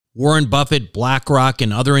Warren Buffett, BlackRock,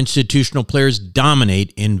 and other institutional players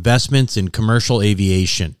dominate investments in commercial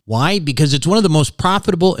aviation. Why? Because it's one of the most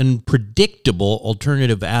profitable and predictable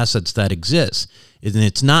alternative assets that exists. And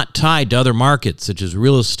it's not tied to other markets such as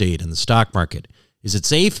real estate and the stock market. Is it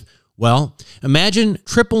safe? Well, imagine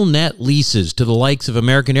triple net leases to the likes of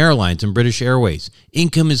American Airlines and British Airways.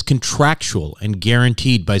 Income is contractual and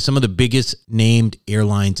guaranteed by some of the biggest named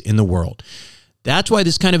airlines in the world. That's why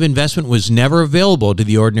this kind of investment was never available to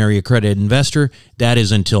the ordinary accredited investor. That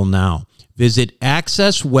is until now. Visit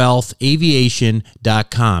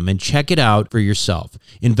accesswealthaviation.com and check it out for yourself.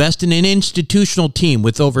 Invest in an institutional team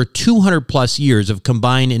with over 200 plus years of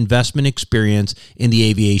combined investment experience in the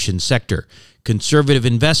aviation sector. Conservative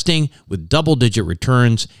investing with double-digit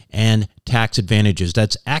returns and tax advantages.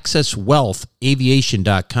 That's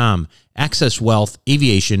accesswealthaviation.com.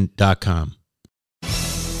 accesswealthaviation.com.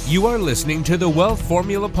 You are listening to the Wealth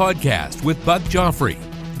Formula Podcast with Buck Joffrey.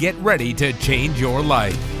 Get ready to change your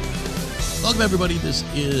life. Welcome, everybody. This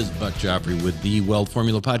is Buck Joffrey with the Wealth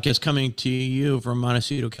Formula Podcast coming to you from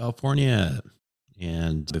Montecito, California.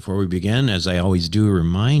 And before we begin, as I always do,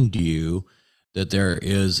 remind you that there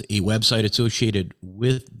is a website associated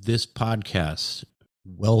with this podcast,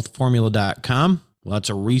 wealthformula.com. Lots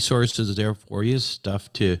of resources there for you,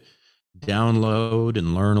 stuff to download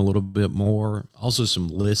and learn a little bit more. Also some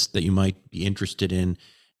lists that you might be interested in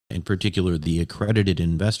particular, the accredited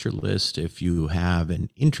investor list. If you have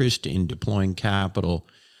an interest in deploying capital,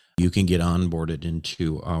 you can get onboarded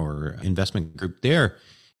into our investment group there.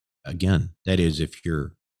 Again, that is if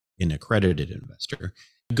you're an accredited investor.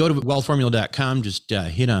 Go to wealthformula.com, just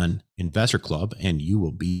hit on Investor Club, and you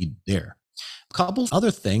will be there. A couple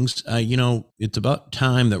other things, it's about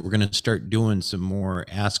time that we're going to start doing some more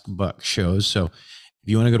Ask Buck shows. So if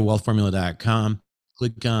you want to go to wealthformula.com,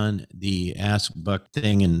 click on the Ask Buck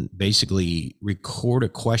thing and basically record a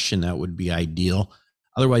question. That would be ideal.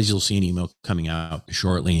 Otherwise, you'll see an email coming out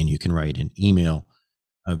shortly, and you can write an email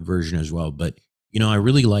version as well. But, I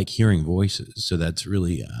really like hearing voices. So that's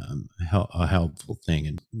really a helpful thing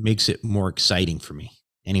and makes it more exciting for me.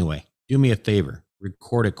 Anyway, do me a favor.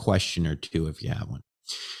 Record a question or two if you have one.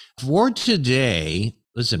 For today,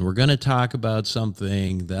 listen, we're going to talk about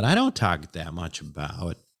something that I don't talk that much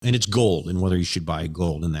about, and it's gold and whether you should buy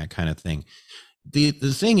gold and that kind of thing. The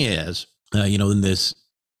thing is, in this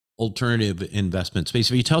alternative investment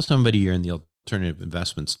space, if you tell somebody you're in the alternative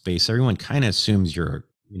investment space, everyone kind of assumes you're,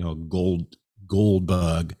 a gold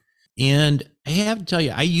bug. And I have to tell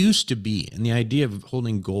you, I used to be, and the idea of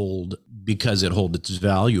holding gold because it holds its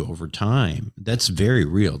value over time, that's very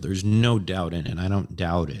real. There's no doubt in it. I don't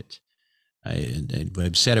doubt it.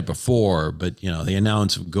 I've said it before, but, the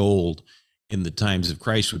ounce of gold in the times of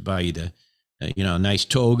Christ would buy you a nice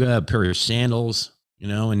toga, a pair of sandals,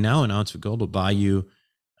 and now an ounce of gold will buy you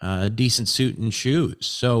a decent suit and shoes.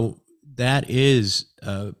 So that is,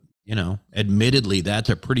 admittedly, that's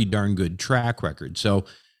a pretty darn good track record. So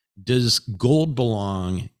does gold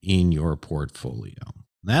belong in your portfolio?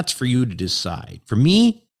 That's for you to decide. For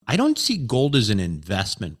me, I don't see gold as an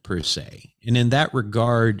investment per se. And in that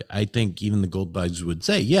regard, I think even the gold bugs would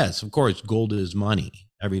say, yes, of course, gold is money.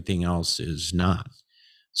 Everything else is not.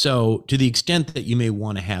 So to the extent that you may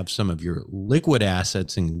want to have some of your liquid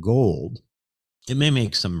assets in gold, it may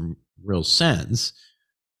make some real sense,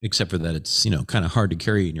 except for that it's, kind of hard to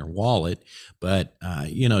carry in your wallet. But,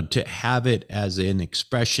 to have it as an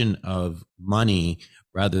expression of money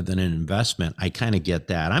rather than an investment, I kind of get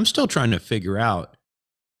that. I'm still trying to figure out,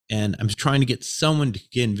 and I'm trying to get someone to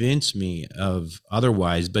convince me of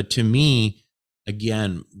otherwise. But to me,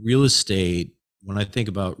 again, real estate, when I think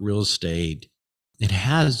about real estate, it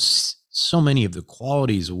has so many of the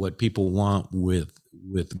qualities of what people want with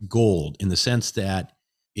gold, in the sense that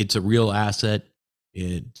it's a real asset.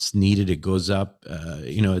 It's needed. It goes up.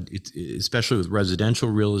 It's especially with residential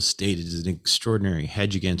real estate, it is an extraordinary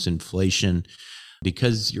hedge against inflation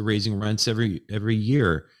because you're raising rents every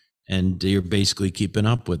year and you're basically keeping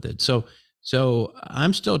up with it. So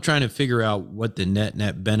I'm still trying to figure out what the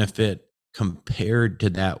net benefit compared to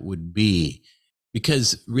that would be,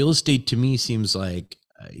 because real estate to me seems like,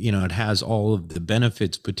 it has all of the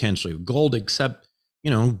benefits potentially of gold, except,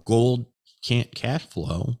 gold can't cash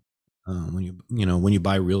flow. When you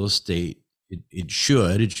buy real estate, it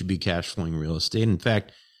should be cash flowing real estate. In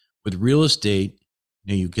fact, with real estate,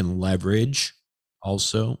 you can leverage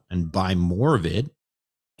also and buy more of it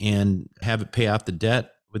and have it pay off the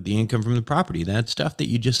debt with the income from the property. That's stuff that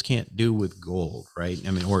you just can't do with gold, right?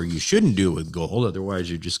 I mean, or you shouldn't do with gold. Otherwise,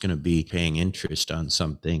 you're just going to be paying interest on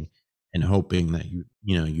something and hoping that you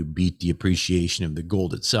beat the appreciation of the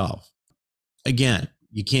gold itself. Again,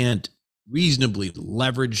 you can't reasonably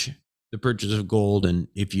leverage the purchase of gold. And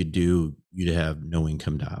if you do, you'd have no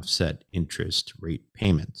income to offset interest rate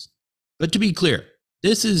payments. But to be clear,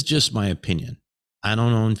 this is just my opinion. I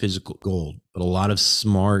don't own physical gold, but a lot of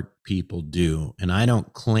smart people do. And I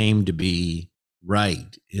don't claim to be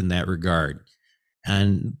right in that regard.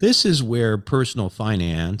 And this is where personal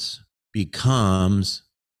finance becomes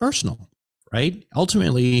personal, right?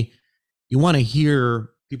 Ultimately, you want to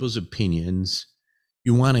hear people's opinions.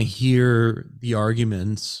 You want to hear the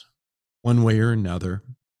arguments one way or another.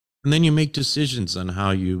 And then you make decisions on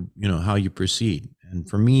how you proceed. And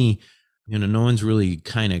for me, no one's really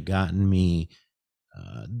kind of gotten me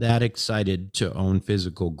that excited to own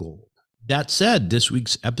physical gold. That said, this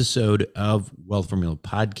week's episode of Wealth Formula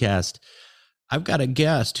Podcast, I've got a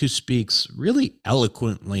guest who speaks really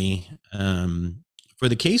eloquently for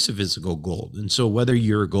the case of physical gold. And so whether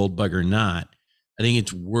you're a gold bug or not, I think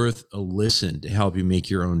it's worth a listen to help you make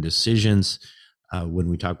your own decisions when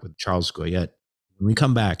we talk with Charles Goyette when we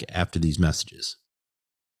come back after these messages.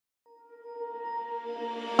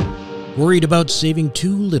 Worried about saving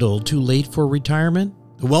too little too late for retirement?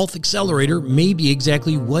 The Wealth Accelerator may be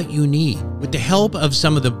exactly what you need. With the help of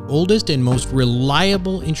some of the oldest and most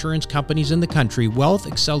reliable insurance companies in the country, Wealth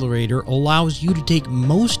Accelerator allows you to take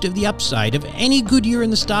most of the upside of any good year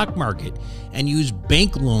in the stock market and use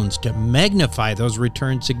bank loans to magnify those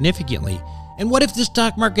returns significantly. And what if the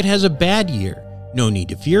stock market has a bad year? No need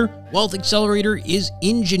to fear. Wealth Accelerator is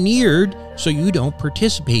engineered so you don't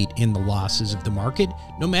participate in the losses of the market,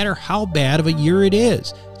 no matter how bad of a year it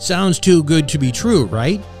is. Sounds too good to be true,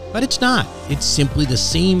 right? But it's not. It's simply the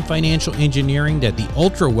same financial engineering that the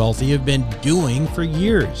ultra wealthy have been doing for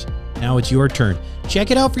years. Now it's your turn.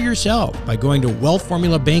 Check it out for yourself by going to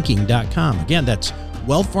wealthformulabanking.com. Again, that's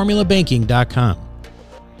wealthformulabanking.com.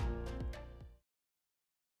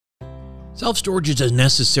 Self-storage is a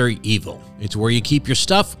necessary evil. It's where you keep your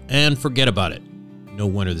stuff and forget about it. No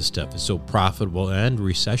wonder this stuff is so profitable and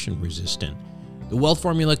recession-resistant. The Wealth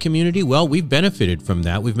Formula community, well, we've benefited from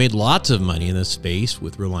that. We've made lots of money in this space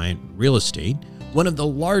with Reliant Real Estate, one of the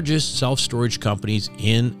largest self-storage companies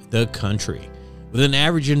in the country. With an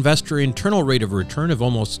average investor internal rate of return of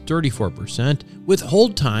almost 34%, with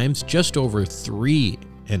hold times just over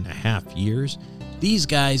 3.5 years, these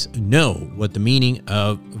guys know what the meaning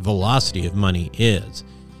of velocity of money is.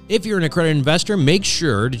 If you're an accredited investor, make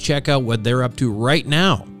sure to check out what they're up to right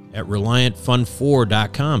now at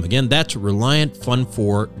ReliantFund4.com. Again, that's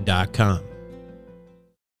ReliantFund4.com.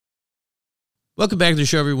 Welcome back to the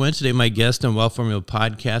show, everyone. Today, my guest on Wealth Formula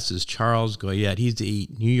Podcast is Charles Goyette. He's a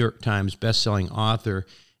New York Times bestselling author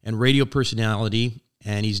and radio personality,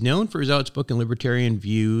 and he's known for his outspoken libertarian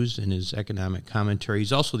views and his economic commentary.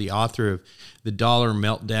 He's also the author of The Dollar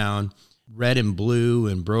Meltdown, Red and Blue,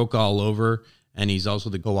 and Broke All Over. And he's also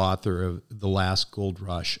the co-author of The Last Gold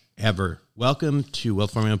Rush Ever. Welcome to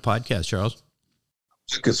Wealth Formula Podcast, Charles.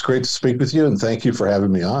 It's great to speak with you, and thank you for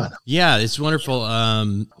having me on. Yeah, it's wonderful.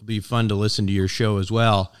 It'll be fun to listen to your show as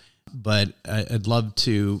well. But I'd love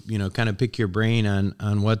to, kind of pick your brain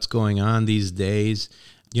on what's going on these days.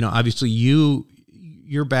 Obviously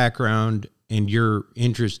your background and your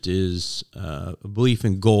interest is a belief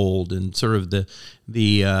in gold and sort of the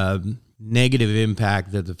negative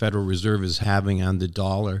impact that the Federal Reserve is having on the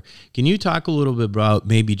dollar. Can you talk a little bit about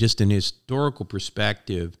maybe just an historical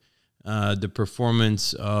perspective, the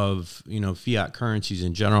performance of, fiat currencies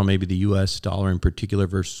in general, maybe the U.S. dollar in particular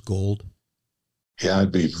versus gold? Yeah,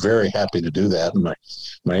 I'd be very happy to do that. And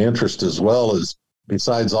my interest as well is,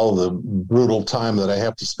 besides all the brutal time that I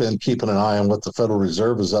have to spend keeping an eye on what the Federal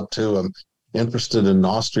Reserve is up to, I'm interested in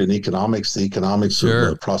Austrian economics, the economics Sure.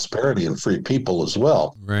 of prosperity and free people as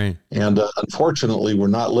well. Right. And unfortunately, we're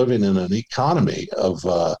not living in an economy of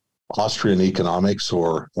Austrian economics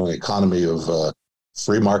or an economy of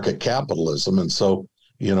free market capitalism. And so,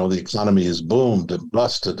 the economy is boomed and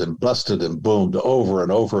busted and busted and boomed over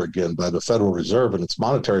and over again by the Federal Reserve and its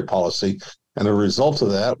monetary policy. And as a result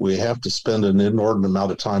of that, we have to spend an inordinate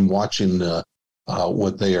amount of time watching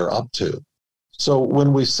what they are up to. So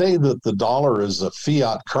when we say that the dollar is a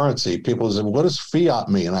fiat currency, people say, what does fiat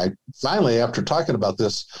mean? I finally, after talking about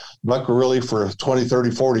this, really for 20,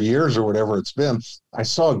 30, 40 years or whatever it's been, I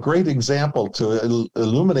saw a great example to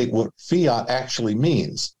illuminate what fiat actually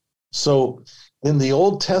means. So in the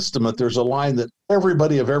Old Testament, there's a line that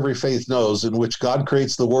everybody of every faith knows in which God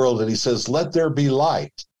creates the world and he says, let there be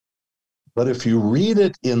light. But if you read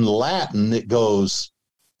it in Latin, it goes,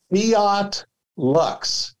 fiat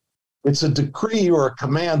lux. It's a decree or a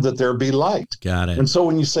command that there be light. Got it. And so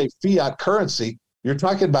when you say fiat currency, you're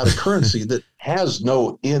talking about a currency that has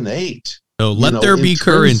no innate. So let there be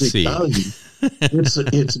currency. value.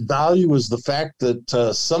 Its value is the fact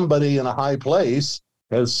that somebody in a high place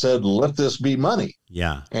has said, "Let this be money."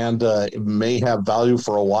 Yeah. And it may have value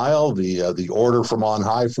for a while. The order from on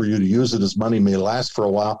high for you to use it as money may last for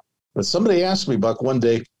a while. But somebody asked me, Buck, one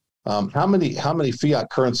day, how many fiat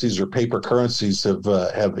currencies or paper currencies have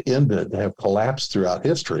collapsed throughout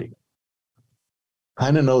history? I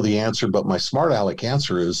kind of know the answer, but my smart aleck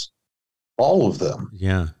answer is all of them.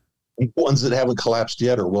 Yeah. The ones that haven't collapsed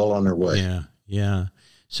yet are well on their way. Yeah. Yeah.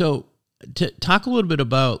 So to talk a little bit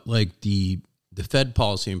about like the Fed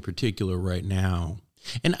policy in particular right now.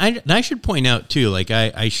 And I should point out too, like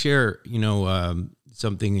I share,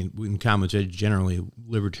 something in common with generally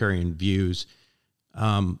libertarian views.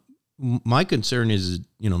 My concern is,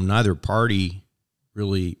 neither party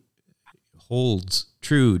really holds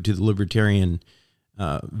true to the libertarian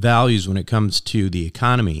values when it comes to the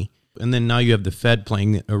economy. And then now you have the Fed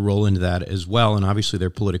playing a role into that as well. And obviously they're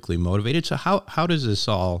politically motivated. So how does this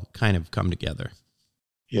all kind of come together?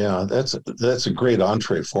 Yeah, that's a great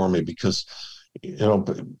entree for me because,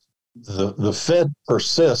 the Fed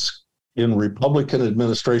persists in Republican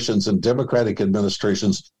administrations and Democratic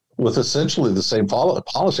administrations with essentially the same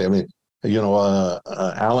policy. I mean,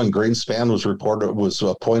 Alan Greenspan was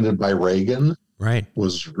appointed by Reagan, right?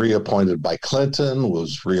 Was reappointed by Clinton,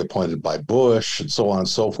 was reappointed by Bush, and so on and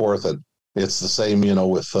so forth. And it's the same,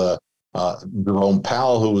 with Jerome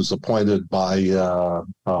Powell, who was appointed by,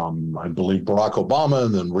 I believe, Barack Obama,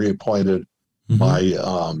 and then reappointed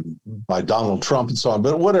by Donald Trump, and so on.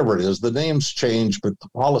 But whatever it is, the names change, but the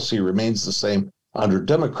policy remains the same under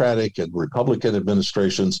Democratic and Republican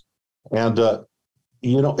administrations. And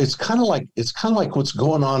it's kind of like what's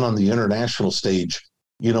going on the international stage.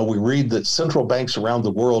 We read that central banks around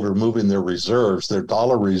the world are moving their reserves, their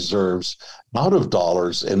dollar reserves, out of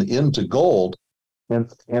dollars and into gold. And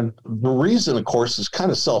the reason, of course, is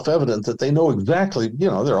kind of self-evident that they know exactly,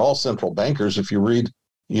 they're all central bankers. If you read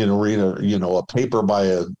a paper by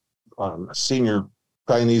a senior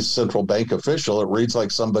Chinese central bank official, it reads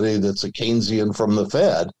like somebody that's a Keynesian from the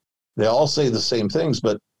Fed. They all say the same things,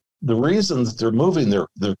 but the reason that they're moving their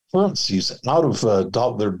currencies out of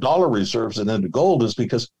their dollar reserves and into gold is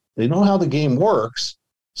because they know how the game works.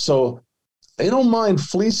 So they don't mind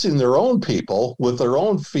fleecing their own people with their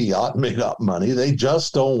own fiat made up money. They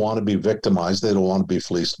just don't want to be victimized. They don't want to be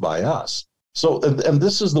fleeced by us. So, and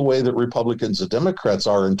this is the way that Republicans and Democrats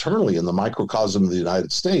are internally in the microcosm of the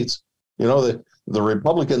United States. The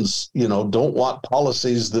Republicans, don't want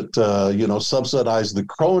policies that, subsidize the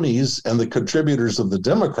cronies and the contributors of the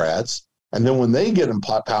Democrats. And then when they get in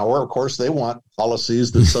power, of course, they want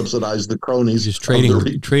policies that subsidize the cronies. Just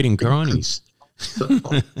trading cronies. So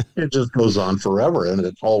it just goes on forever, and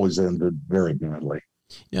it always ended very badly.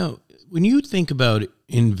 Now, when you think about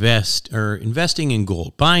investing in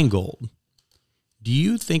gold, buying gold, do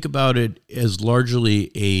you think about it as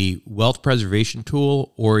largely a wealth preservation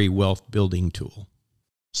tool or a wealth building tool?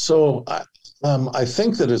 So I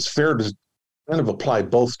think that it's fair to kind of apply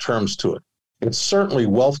both terms to it. It's certainly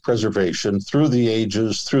wealth preservation through the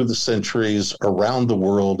ages, through the centuries, around the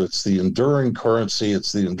world. It's the enduring currency.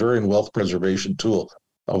 It's the enduring wealth preservation tool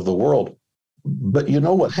of the world. But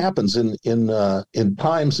what happens in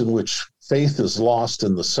times in which faith is lost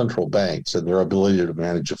in the central banks and their ability to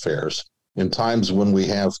manage affairs, in times when we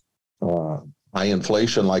have high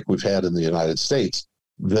inflation like we've had in the United States,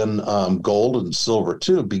 then gold and silver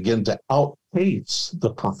too begin to outpace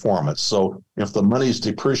the performance. So if the money's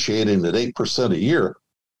depreciating at 8% a year,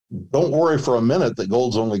 don't worry for a minute that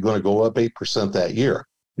gold's only going to go up 8% that year,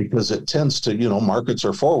 because it tends to, markets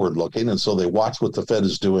are forward looking, and so they watch what the Fed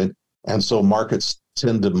is doing, and so markets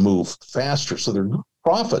tend to move faster. So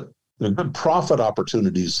they're good profit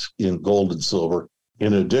opportunities in gold and silver,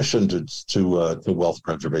 in addition to wealth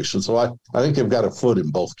preservation. So I think they've got a foot in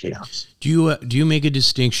both camps. Do you make a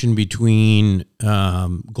distinction between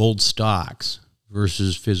gold stocks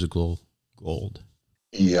versus physical gold?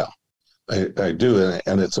 Yeah, I do,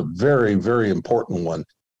 and it's a very, very important one.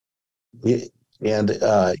 If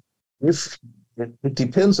it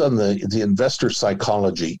depends on the investor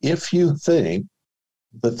psychology. If you think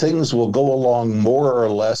that things will go along more or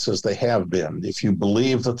less as they have been, if you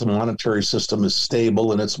believe that the monetary system is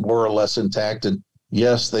stable and it's more or less intact, and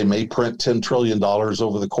yes, they may print $10 trillion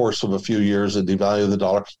over the course of a few years and devalue the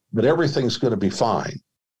dollar, but everything's going to be fine.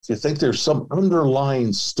 If you think there's some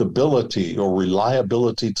underlying stability or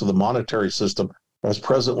reliability to the monetary system as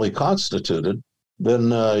presently constituted,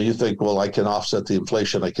 then you think, well, I can offset the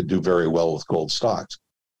inflation. I can do very well with gold stocks.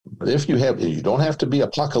 But if you don't have to be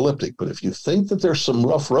apocalyptic, but if you think that there's some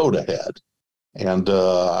rough road ahead, And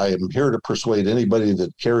I am here to persuade anybody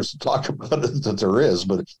that cares to talk about it that there is.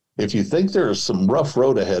 But if you think there is some rough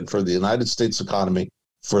road ahead for the United States economy,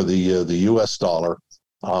 for the U.S. dollar,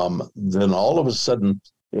 then all of a sudden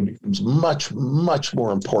it becomes much, much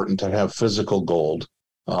more important to have physical gold.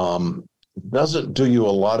 It doesn't do you a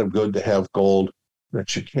lot of good to have gold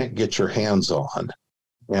that you can't get your hands on.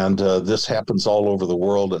 And this happens all over the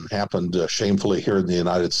world and happened shamefully here in the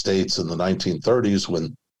United States in the 1930s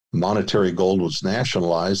when monetary gold was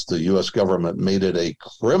nationalized. The U.S. government made it a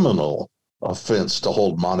criminal offense to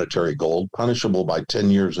hold monetary gold, punishable by 10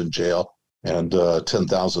 years in jail and a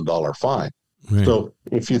 $10,000 fine. Right. So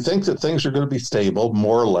if you think that things are going to be stable,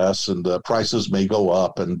 more or less, and prices may go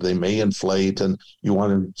up and they may inflate, and you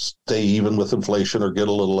want to stay even with inflation or get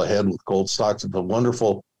a little ahead with gold stocks, it's a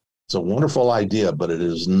wonderful idea, but it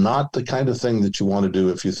is not the kind of thing that you want to do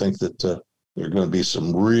if you think that there's going to be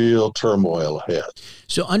some real turmoil ahead.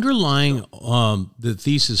 So underlying the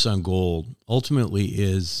thesis on gold ultimately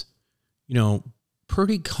is,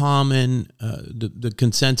 pretty common. The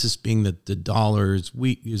consensus being that the dollar is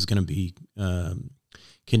going to be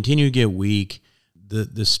continue to get weak.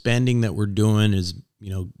 The spending that we're doing is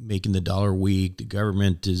making the dollar weak. The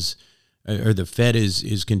government or the Fed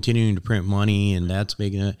is continuing to print money, and that's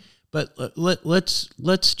making it. But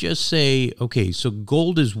let's just say, okay, so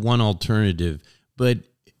gold is one alternative, but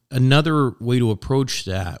another way to approach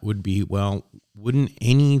that would be, well, wouldn't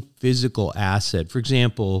any physical asset, for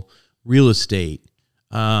example, real estate,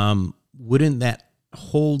 wouldn't that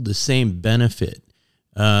hold the same benefit?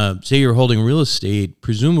 Say you're holding real estate,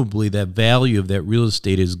 presumably that value of that real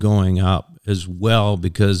estate is going up as well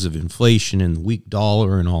because of inflation and the weak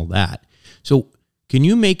dollar and all that. So can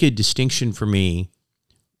you make a distinction for me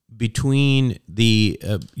between the,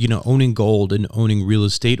 owning gold and owning real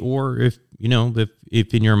estate, or if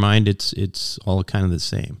in your mind it's all kind of the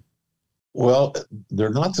same? Well, they're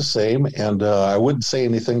not the same, and I wouldn't say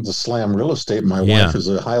anything to slam real estate. My wife is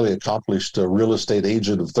a highly accomplished real estate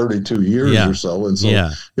agent of 32 years or so, and so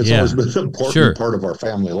it's always been an important part of our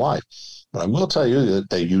family life. But I will tell you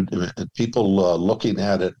that people looking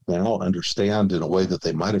at it now understand in a way that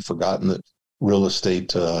they might have forgotten that real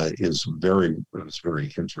estate is very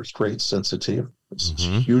interest rate sensitive. It's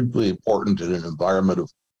hugely important in an environment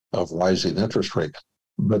of rising interest rate.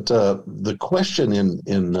 But the question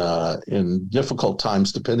in difficult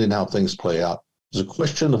times, depending how things play out, is a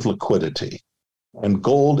question of liquidity. And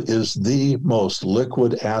gold is the most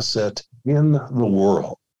liquid asset in the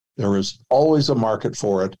world. There is always a market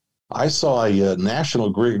for it. I saw a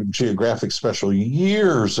National Geographic special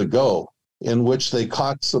years ago in which they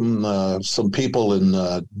caught some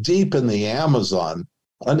people deep in the Amazon,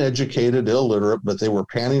 uneducated, illiterate, but they were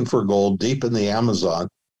panning for gold deep in the Amazon.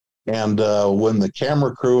 And when the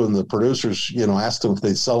camera crew and the producers, asked them if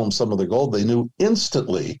they'd sell them some of the gold, they knew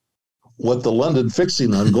instantly what the London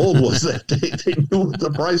fixing on gold was that day. They knew what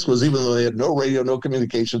the price was, even though they had no radio, no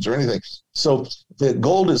communications or anything. So the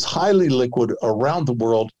gold is highly liquid around the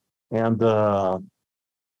world, and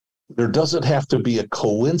there doesn't have to be a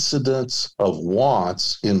coincidence of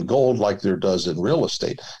wants in gold like there does in real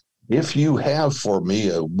estate. If you have for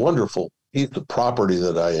me a wonderful piece of property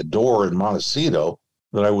that I adore in Montecito,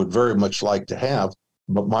 that I would very much like to have,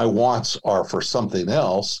 but my wants are for something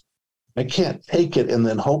else, I can't take it and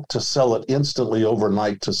then hope to sell it instantly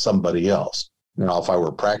overnight to somebody else. Now, if I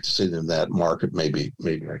were practicing in that market, maybe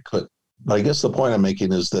I could. But I guess the point I'm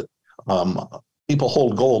making is that people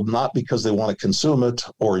hold gold not because they want to consume it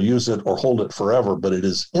or use it or hold it forever, but it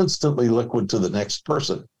is instantly liquid to the next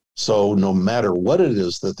person. So no matter what it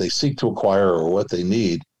is that they seek to acquire or what they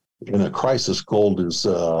need, in a crisis, gold is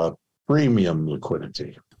premium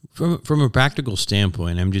liquidity. From a practical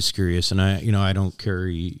standpoint, I'm just curious, and I don't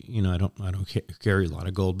carry carry a lot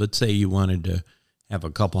of gold, but say you wanted to have a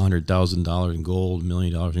couple $100,000 in gold, $1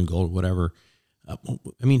 million in gold, whatever.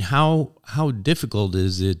 How difficult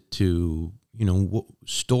is it to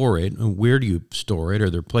store it, and where do you store it? Are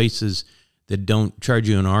there places that don't charge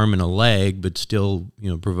you an arm and a leg, but still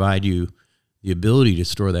provide you the ability to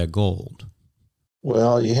store that gold?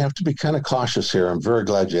 Well, you have to be kind of cautious here. I'm very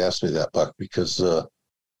glad you asked me that, Buck, because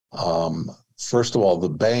first of all, the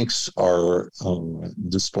banks are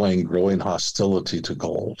displaying growing hostility to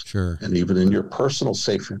gold. Sure. And even in your personal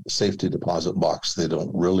safety deposit box, they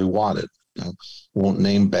don't really want it. Won't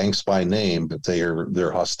name banks by name, but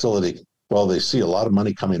their hostility. Well, they see a lot of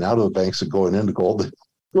money coming out of the banks and going into gold. They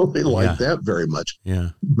really like that very much. Yeah.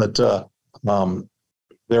 But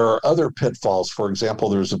there are other pitfalls. For example,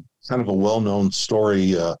 there's a kind of a well-known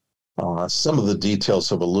story. Some of the details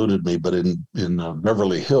have eluded me, but in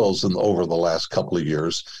Beverly Hills, and over the last couple of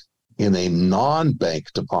years, in a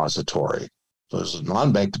non-bank depository, was a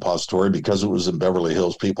non-bank depository because it was in Beverly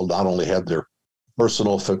Hills. People not only had their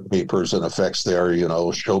personal papers and effects there,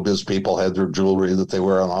 showbiz people had their jewelry that they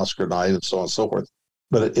wear on Oscar night and so on and so forth.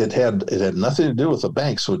 But it had nothing to do with the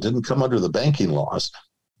bank, so it didn't come under the banking laws.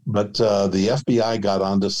 But the FBI got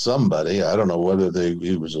onto somebody. I don't know whether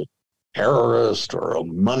he was a terrorist or a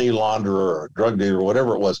money launderer or a drug dealer,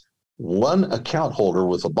 whatever it was. One account holder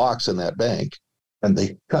with a box in that bank, and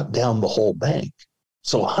they cut down the whole bank.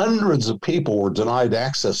 So hundreds of people were denied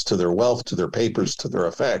access to their wealth, to their papers, to their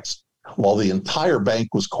effects, while the entire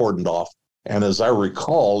bank was cordoned off. And as I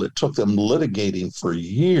recall, it took them litigating for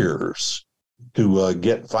years to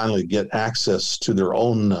finally get access to their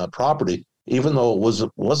own property, even though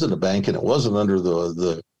it wasn't a bank and it wasn't under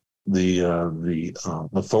the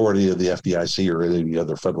authority of the FDIC or any of the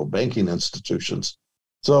other federal banking institutions.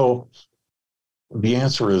 So the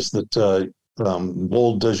answer is that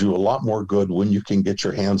gold does you a lot more good when you can get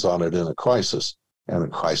your hands on it in a crisis. And a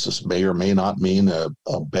crisis may or may not mean a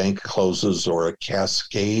bank closes or a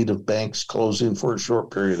cascade of banks closing for a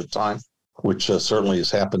short period of time, which certainly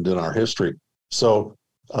has happened in our history. So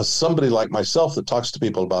somebody like myself that talks to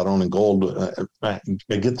people about owning gold, I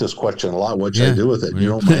get this question a lot, what should I do with it?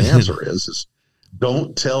 What my answer is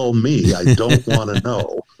don't tell me. I don't want to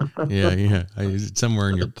know. Yeah.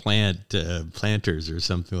 Somewhere in your planters or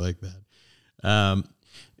something like that.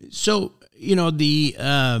 So,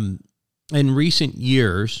 in recent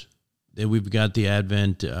years, that we've got the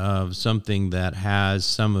advent of something that has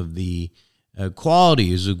some of the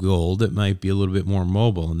qualities of gold that might be a little bit more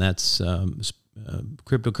mobile, and that's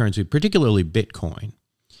cryptocurrency, particularly Bitcoin.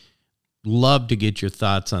 Love to get your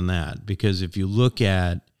thoughts on that, because if you look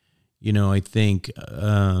at, I think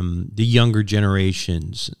the younger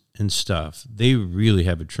generations and stuff, they really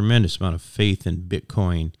have a tremendous amount of faith in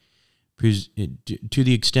Bitcoin, to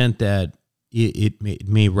the extent that it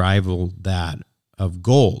may rival that of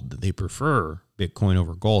gold. They prefer Bitcoin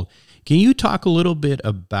over gold. Can you talk a little bit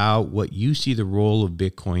about what you see the role of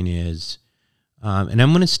Bitcoin is? And I'm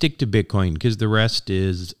going to stick to Bitcoin because the rest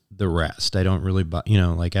is the rest. I don't really, I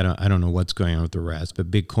don't know what's going on with the rest,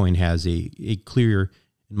 but Bitcoin has a clear,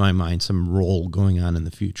 in my mind, some role going on in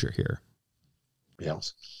the future here.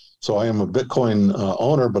 Yes. So I am a Bitcoin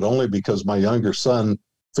owner, but only because my younger son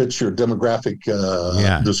fits your demographic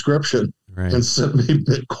description. Right. And sent me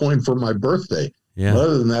Bitcoin for my birthday. Yeah. But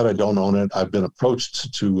other than that, I don't own it. I've been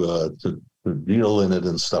approached to deal in it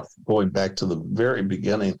and stuff going back to the very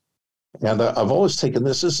beginning. And I've always taken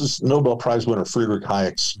this is Nobel Prize winner Friedrich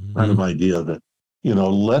Hayek's kind of idea that,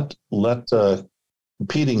 let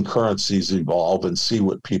competing currencies evolve and see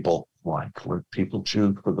what people like, what people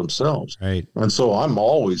choose for themselves. Right. And so I'm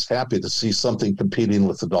always happy to see something competing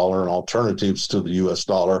with the dollar and alternatives to the US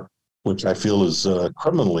dollar, which I feel is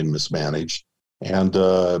criminally mismanaged. And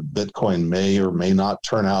Bitcoin may or may not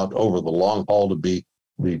turn out over the long haul to be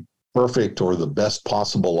the perfect or the best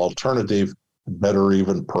possible alternative, better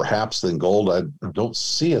even perhaps than gold. I don't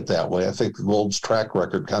see it that way. I think gold's track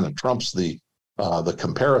record kind of trumps the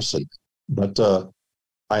comparison. But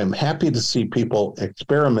I am happy to see people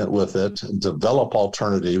experiment with it and develop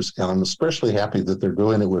alternatives. And I'm especially happy that they're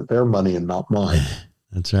doing it with their money and not mine.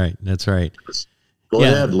 That's right. Go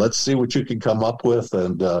ahead. Let's see what you can come up with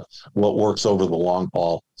and what works over the long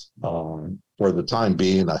haul. For the time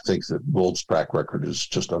being, I think that gold's track record is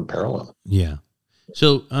just unparalleled. Yeah.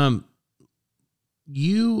 So I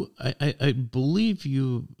believe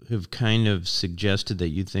you have kind of suggested that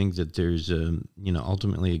you think that there's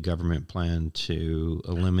ultimately a government plan to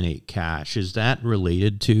eliminate cash. Is that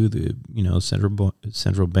related to the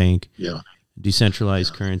central bank,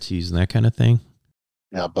 decentralized currencies and that kind of thing?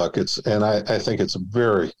 Yeah, Buck. I think it's a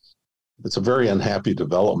very unhappy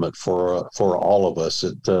development for all of us.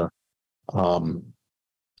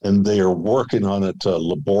 And they are working on it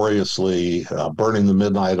laboriously, burning the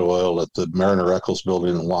midnight oil at the Mariner Eccles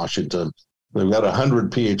building in Washington. They've got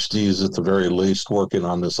 100 PhDs at the very least working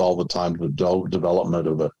on this all the time, the development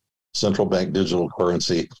of a central bank digital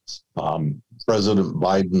currency. President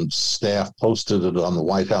Biden's staff posted it on the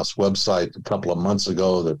White House website a couple of months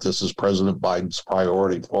ago that this is President Biden's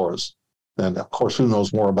priority for us. And of course, who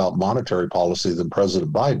knows more about monetary policy than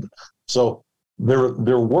President Biden? So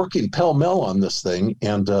they're working pell-mell on this thing,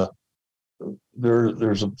 and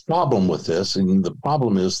there's a problem with this. And the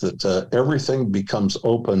problem is that everything becomes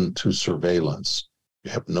open to surveillance.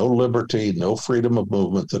 You have no liberty, no freedom of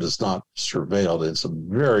movement that is not surveilled. It's a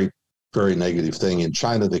very, very negative thing. In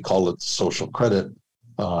China, they call it the social credit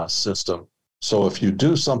system. So if you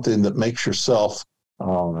do something that makes yourself,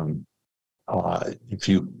 if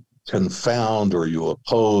you confound or you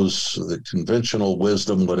oppose the conventional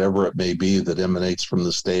wisdom, whatever it may be that emanates from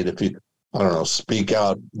the state, if you I don't know, speak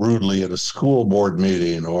out rudely at a school board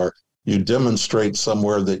meeting, or you demonstrate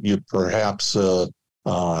somewhere that you perhaps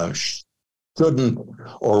shouldn't,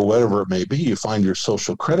 or whatever it may be, you find your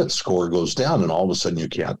social credit score goes down, and all of a sudden you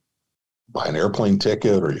can't buy an airplane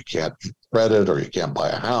ticket, or you can't credit, or you can't buy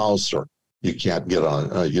a house, or you can't get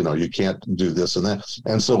on, you can't do this and that.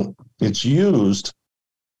 And so it's used,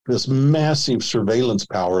 this massive surveillance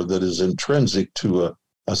power that is intrinsic to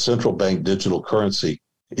a central bank digital currency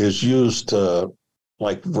is used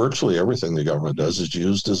like virtually everything the government does is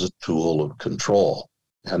used as a tool of control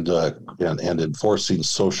and enforcing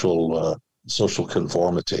social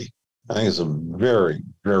conformity. I think it's a very,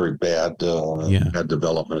 very bad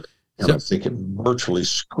development. And I think it virtually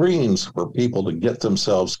screams for people to get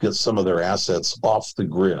some of their assets off the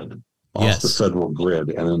grid, off the federal grid,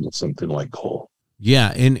 and into something like coal.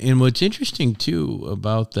 Yeah, and what's interesting too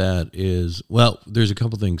about that is, well, there's a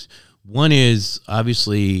couple things. One is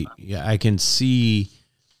obviously, I can see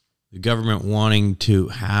the government wanting to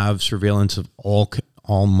have surveillance of all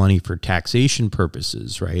money for taxation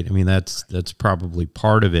purposes, right? I mean, that's probably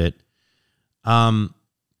part of it.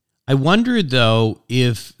 I wonder though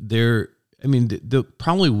if there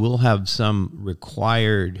probably will have some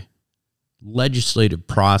required legislative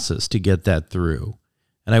process to get that through,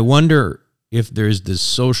 and I wonder if there's this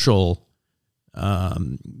social,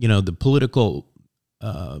 the political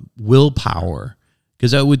willpower,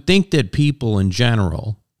 because I would think that people in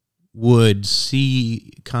general would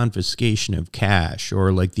see confiscation of cash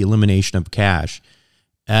or like the elimination of cash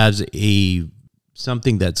as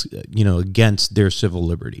something that's, against their civil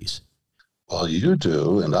liberties. Well, you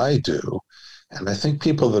do, and I do. And I think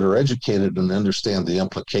people that are educated and understand the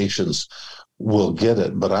implications will get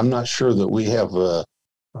it, but I'm not sure that we have that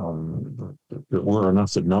we're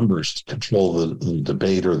enough in numbers to control the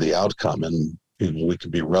debate or the outcome, and we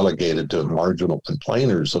could be relegated to marginal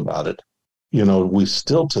complainers about it. We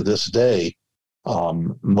still to this day,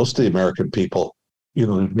 most of the American people,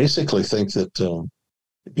 basically think that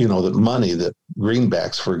that money, that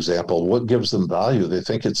greenbacks, for example, what gives them value? They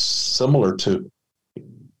think it's similar to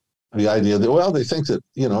the idea that, they think that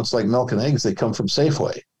it's like milk and eggs. They come from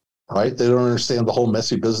Safeway, right? They don't understand the whole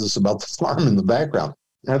messy business about the farm in the background.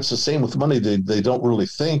 That's the same with money. They don't really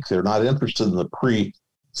think. They're not interested in the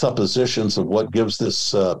presuppositions of what gives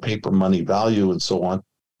this paper money value and so on.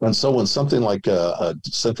 And so when something like a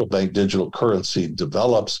central bank digital currency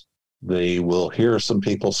develops, they will hear some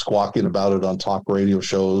people squawking about it on talk radio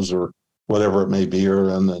shows or whatever it may be, or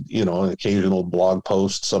in an occasional blog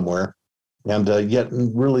post somewhere, and yet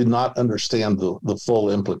really not understand the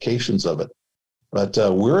full implications of it. But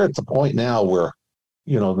we're at the point now where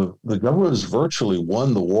the government has virtually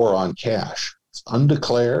won the war on cash. It's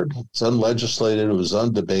undeclared, it's unlegislated, it was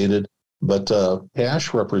undebated, but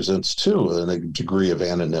cash represents, too, a degree of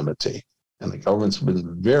anonymity. And the government's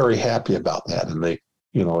been very happy about that. And they,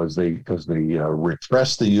 as they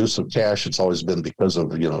repress the use of cash, it's always been because of,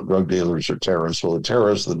 drug dealers or terrorists. Well,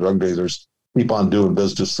 the drug dealers keep on doing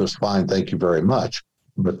business just fine, thank you very much.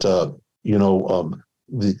 But,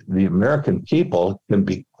 the American people can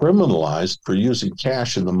be criminalized for using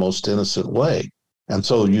cash in the most innocent way. And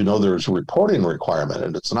so, there's a reporting requirement,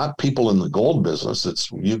 and it's not people in the gold business.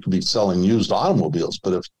 You could be selling used automobiles,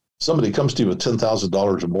 but if somebody comes to you with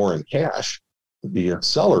 $10,000 or more in cash, the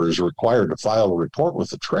seller is required to file a report with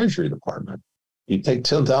the Treasury Department. You take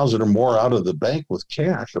 $10,000 or more out of the bank with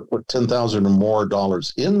cash, or put $10,000 or more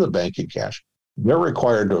dollars in the bank in cash, they're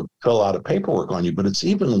required to fill out a paperwork on you. But it's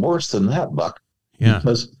even worse than that, Buck. Yeah.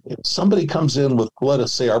 Because if somebody comes in with, let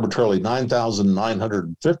us say, arbitrarily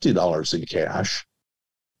 $9,950 in cash,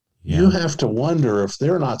 you have to wonder if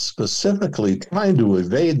they're not specifically trying to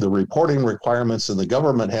evade the reporting requirements, and the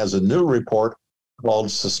government has a new report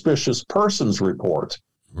called Suspicious Persons Report.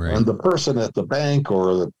 Right. And the person at the bank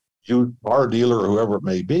or the car dealer or whoever it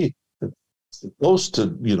may be is supposed to,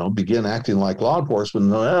 begin acting like law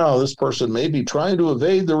enforcement. Well, this person may be trying to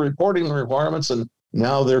evade the reporting requirements, and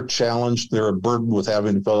now they're challenged. They're burdened with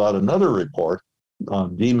having to fill out another report,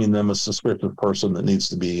 deeming them a suspicious person that needs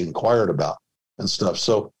to be inquired about and stuff.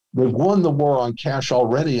 So they've won the war on cash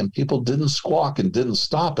already, and people didn't squawk and didn't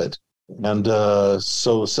stop it. And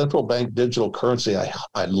so central bank digital currency, I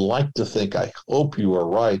like to think, I hope you are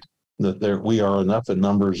right, that we are enough in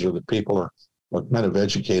numbers, or that people are kind of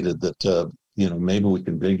educated that, maybe we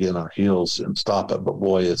can dig in our heels and stop it. But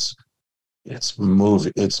boy, it's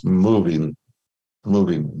moving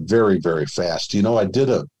very, very fast. I did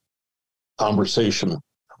a conversation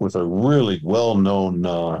with a really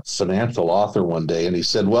well-known financial author one day, and he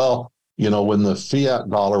said, well, when the fiat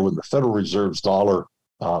dollar, when the Federal Reserve's dollar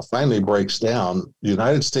finally breaks down, the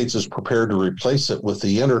United States is prepared to replace it with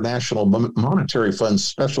the International Monetary Fund's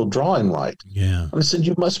special drawing right. Yeah. I said,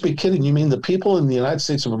 you must be kidding. You mean the people in the United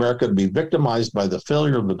States of America to be victimized by the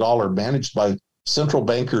failure of the dollar managed by central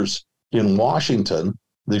bankers in Washington,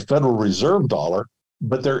 the Federal Reserve dollar,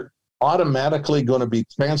 but they're automatically going to be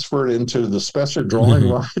transferred into the special drawing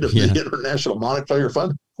right of the International Monetary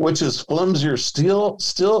Fund, which is flimsier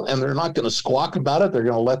still, and they're not going to squawk about it. They're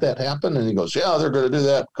going to let that happen. And he goes, yeah, they're going to do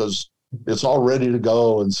that because it's all ready to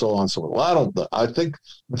go and so on. So, well, I think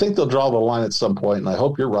they'll draw the line at some point, and I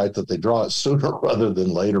hope you're right that they draw it sooner rather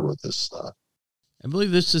than later with this stuff. I believe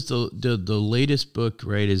this is the latest book,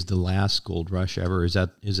 right? Is The Last Gold Rush Ever? Is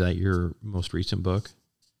that your most recent book?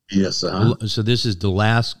 Yes. So this is The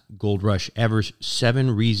Last Gold Rush Ever,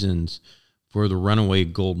 7 Reasons for the Runaway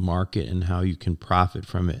Gold Market and How You Can Profit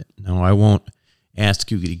from It. Now, I won't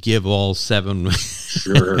ask you to give all 7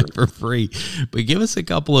 for free, but give us a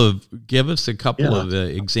couple of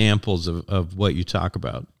examples of what you talk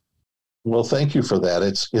about. Well, thank you for that.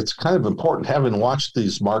 It's kind of important, having watched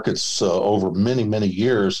these markets over many, many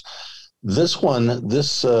years. This beginning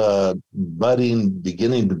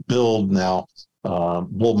to build now,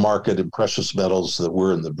 bull market in precious metals that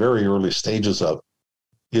we're in the very early stages of,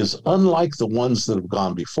 is unlike the ones that have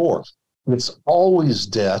gone before. It's always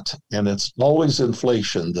debt and it's always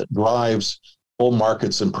inflation that drives bull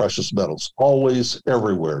markets in precious metals. Always,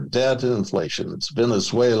 everywhere, debt and inflation. It's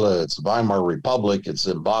Venezuela, it's Weimar Republic, it's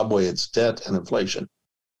Zimbabwe, it's debt and inflation.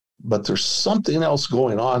 But there's something else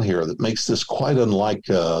going on here that makes this quite unlike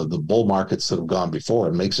the bull markets that have gone before,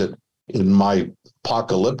 and makes it, in my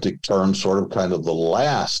apocalyptic terms, sort of kind of the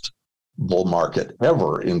last bull market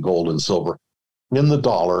ever in gold and silver in the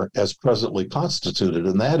dollar as presently constituted.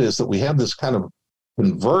 And that is that we have this kind of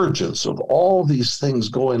convergence of all these things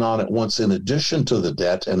going on at once, in addition to the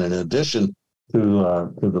debt and in addition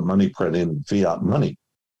to the money printing, fiat money.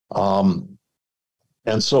 And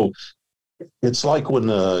so it's like when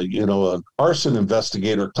an arson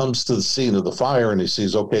investigator comes to the scene of the fire and he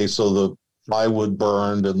sees, okay, so the plywood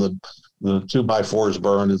burned and the 2x4s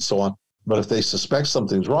burned and so on. But if they suspect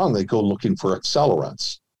something's wrong, they go looking for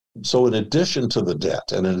accelerants. So in addition to the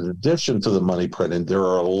debt and in addition to the money printing, there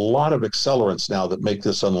are a lot of accelerants now that make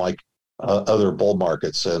this unlike other bull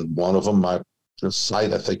markets. And one of them, I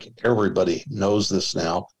think everybody knows this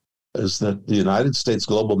now, is that the United States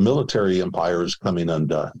global military empire is coming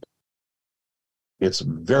undone. It's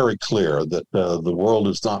very clear that the world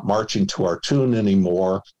is not marching to our tune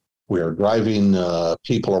anymore. We are driving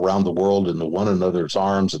people around the world into one another's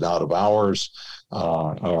arms and out of ours.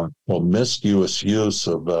 Our promiscuous use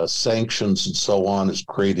of sanctions and so on is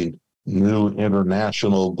creating new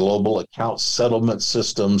international global account settlement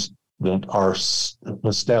systems that are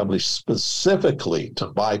established specifically to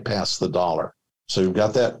bypass the dollar. So you've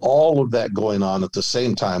got all of that going on at the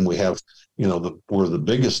same time. We have, we're the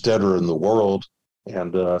biggest debtor in the world,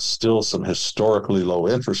 and still some historically low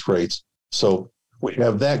interest rates. So we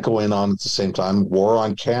have that going on at the same time. War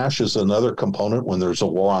on cash is another component. When there's a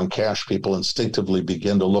war on cash, people instinctively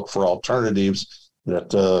begin to look for alternatives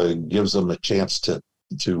that gives them a chance to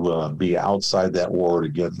be outside that war, to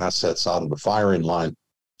get assets out of the firing line.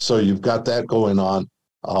 So you've got that going on.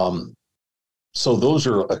 So those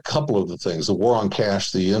are a couple of the things: the war on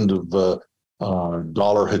cash, the end of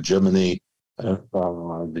dollar hegemony,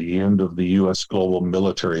 the end of the U.S. global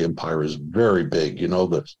military empire is very big.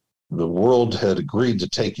 The world had agreed to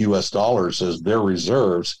take U.S. dollars as their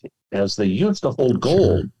reserves, as they used to hold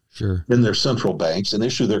gold in their central banks and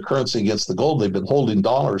issue their currency against the gold. They've been holding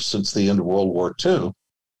dollars since the end of World War II.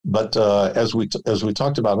 But as we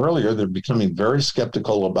talked about earlier, they're becoming very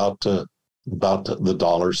skeptical about the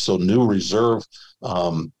dollars. So new reserve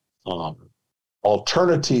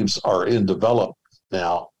alternatives are in development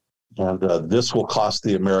now, and this will cost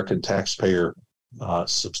the American taxpayer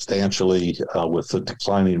substantially with the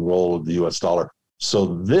declining role of the U.S. dollar. So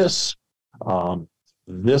this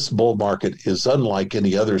bull market is unlike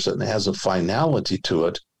any others, and has a finality to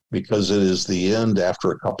it because it is the end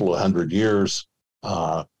after a couple of hundred years.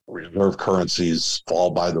 Reserve currencies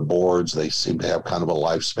fall by the boards. They seem to have kind of a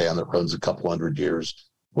lifespan that runs a couple hundred years,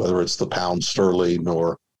 whether it's the pound sterling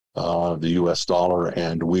or the U.S. dollar,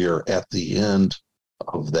 and we are at the end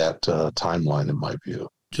of that timeline, in my view.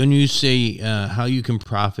 So when you say how you can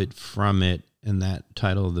profit from it in that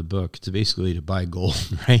title of the book, it's basically to buy gold,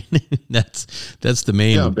 right? that's the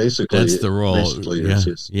main. Yeah, basically that's the role.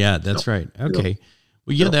 Yeah, that's right. Okay.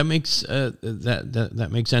 Well, that makes that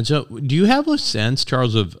makes sense. So, do you have a sense,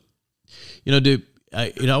 Charles, of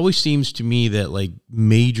it always seems to me that like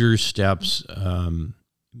major steps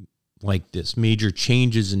like this, major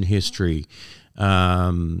changes in history,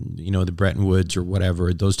 the Bretton Woods or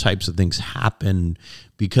whatever, those types of things happen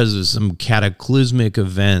because of some cataclysmic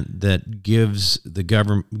event that gives the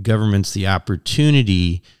governments the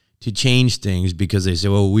opportunity to change things because they say,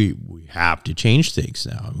 well, we have to change things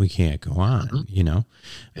now. We can't go on, Yeah.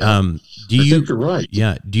 I think you're right.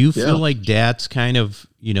 Yeah. Do you feel like that's kind of,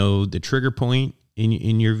 the trigger point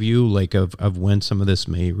in your view, like of when some of this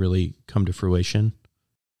may really come to fruition?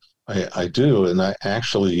 I do. And I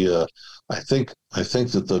actually, I think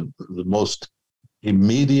that the most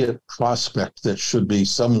immediate prospect that should be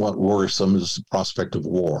somewhat worrisome is the prospect of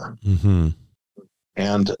war. Mm-hmm.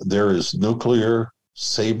 And there is nuclear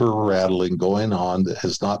saber rattling going on that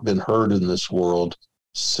has not been heard in this world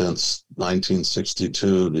since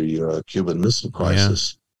 1962, the Cuban Missile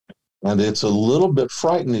Crisis. Yeah. And it's a little bit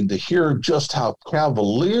frightening to hear just how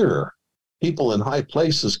cavalier people in high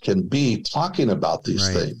places can be talking about these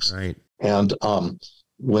things. Right. And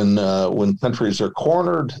when countries are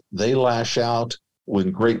cornered, they lash out.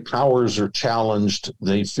 When great powers are challenged,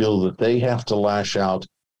 they feel that they have to lash out.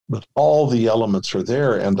 But all the elements are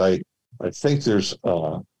there, and I think there's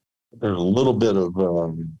a little bit of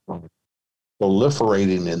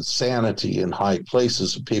proliferating insanity in high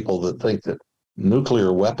places of people that think that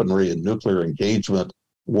nuclear weaponry and nuclear engagement,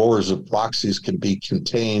 wars of proxies can be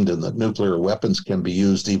contained, and that nuclear weapons can be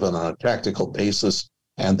used even on a tactical basis,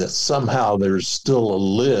 and that somehow there's still a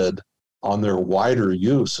lid on their wider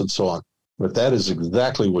use and so on. But that is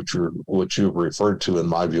exactly what you've referred to in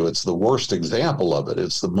my view. It's the worst example of it.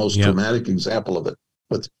 It's the most dramatic example of it.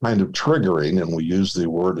 But the kind of triggering, and we use the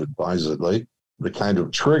word advisedly, the kind of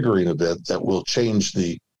triggering event that will change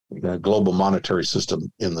the global monetary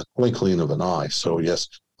system in the twinkling of an eye. So yes,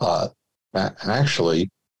 actually,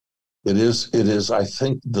 it is, I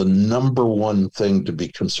think, the number one thing to be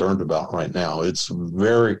concerned about right now. It's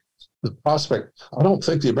the prospect. I don't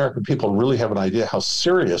think the American people really have an idea how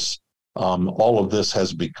serious all of this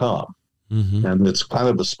has become. Mm-hmm. And it's kind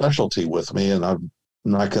of a specialty with me, and I'm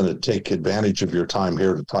not going to take advantage of your time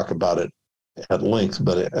here to talk about it at length,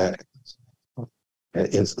 but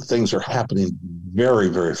things are happening very,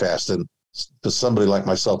 very fast. And to somebody like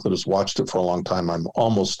myself that has watched it for a long time, I'm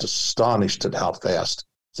almost astonished at how fast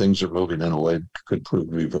things are moving in a way that could prove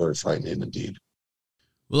to be very frightening indeed.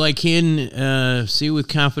 Well, I can see with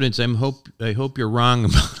confidence. I hope you're wrong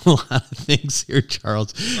about a lot of things here,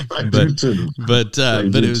 Charles. I do too. But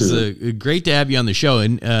it was great to have you on the show.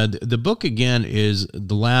 And the book again is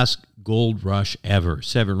The Last Gold Rush Ever: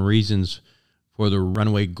 7 Reasons for the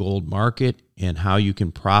Runaway Gold Market and How You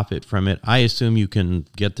Can Profit from It. I assume you can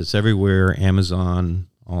get this everywhere: Amazon,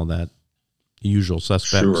 all that, the usual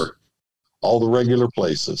suspects. Sure, all the regular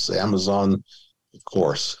places. Amazon, of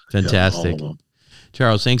course. Fantastic. Yeah,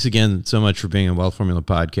 Charles, thanks again so much for being on Wealth Formula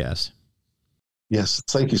Podcast. Yes,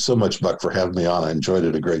 thank you so much, Buck, for having me on. I enjoyed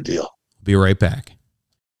it a great deal. Be right back.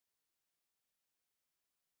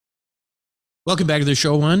 Welcome back to the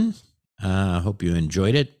show, one. Hope you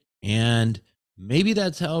enjoyed it, and maybe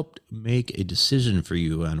that's helped make a decision for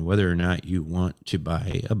you on whether or not you want to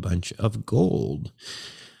buy a bunch of gold.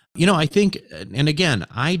 I think, and again,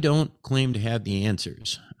 I don't claim to have the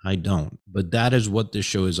answers. I don't. But that is what this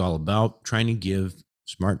show is all about, trying to give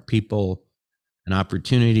smart people an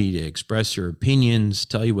opportunity to express your opinions,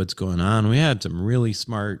 tell you what's going on. We had some really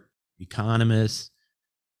smart economists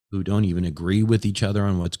who don't even agree with each other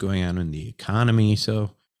on what's going on in the economy.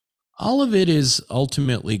 So all of it is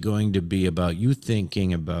ultimately going to be about you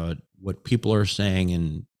thinking about what people are saying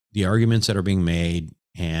and the arguments that are being made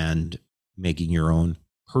and making your own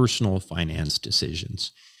personal finance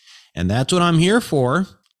decisions. And that's what I'm here for.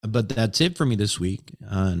 But that's it for me this week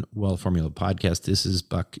on Wealth Formula Podcast. This is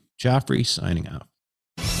Buck Joffrey signing out.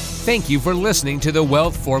 Thank you for listening to the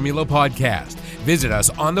Wealth Formula Podcast. Visit us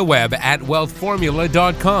on the web at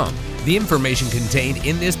wealthformula.com. The information contained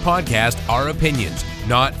in this podcast are opinions,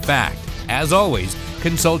 not fact. As always,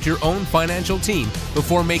 consult your own financial team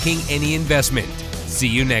before making any investment. See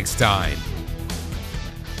you next time.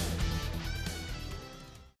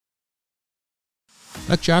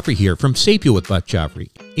 Buck Joffrey here from Sapio with Buck Joffrey.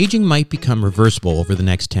 Aging might become reversible over the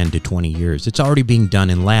next 10 to 20 years. It's already being done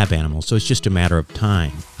in lab animals, so it's just a matter of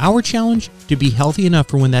time. Our challenge? To be healthy enough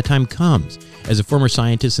for when that time comes. As a former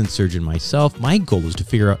scientist and surgeon myself, my goal is to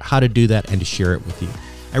figure out how to do that and to share it with you.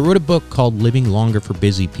 I wrote a book called Living Longer for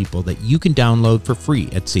Busy People that you can download for free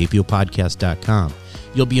at sapiopodcast.com.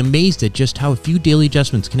 You'll be amazed at just how a few daily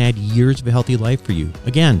adjustments can add years of a healthy life for you.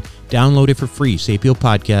 Again, download it for free,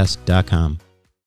 sapiopodcast.com.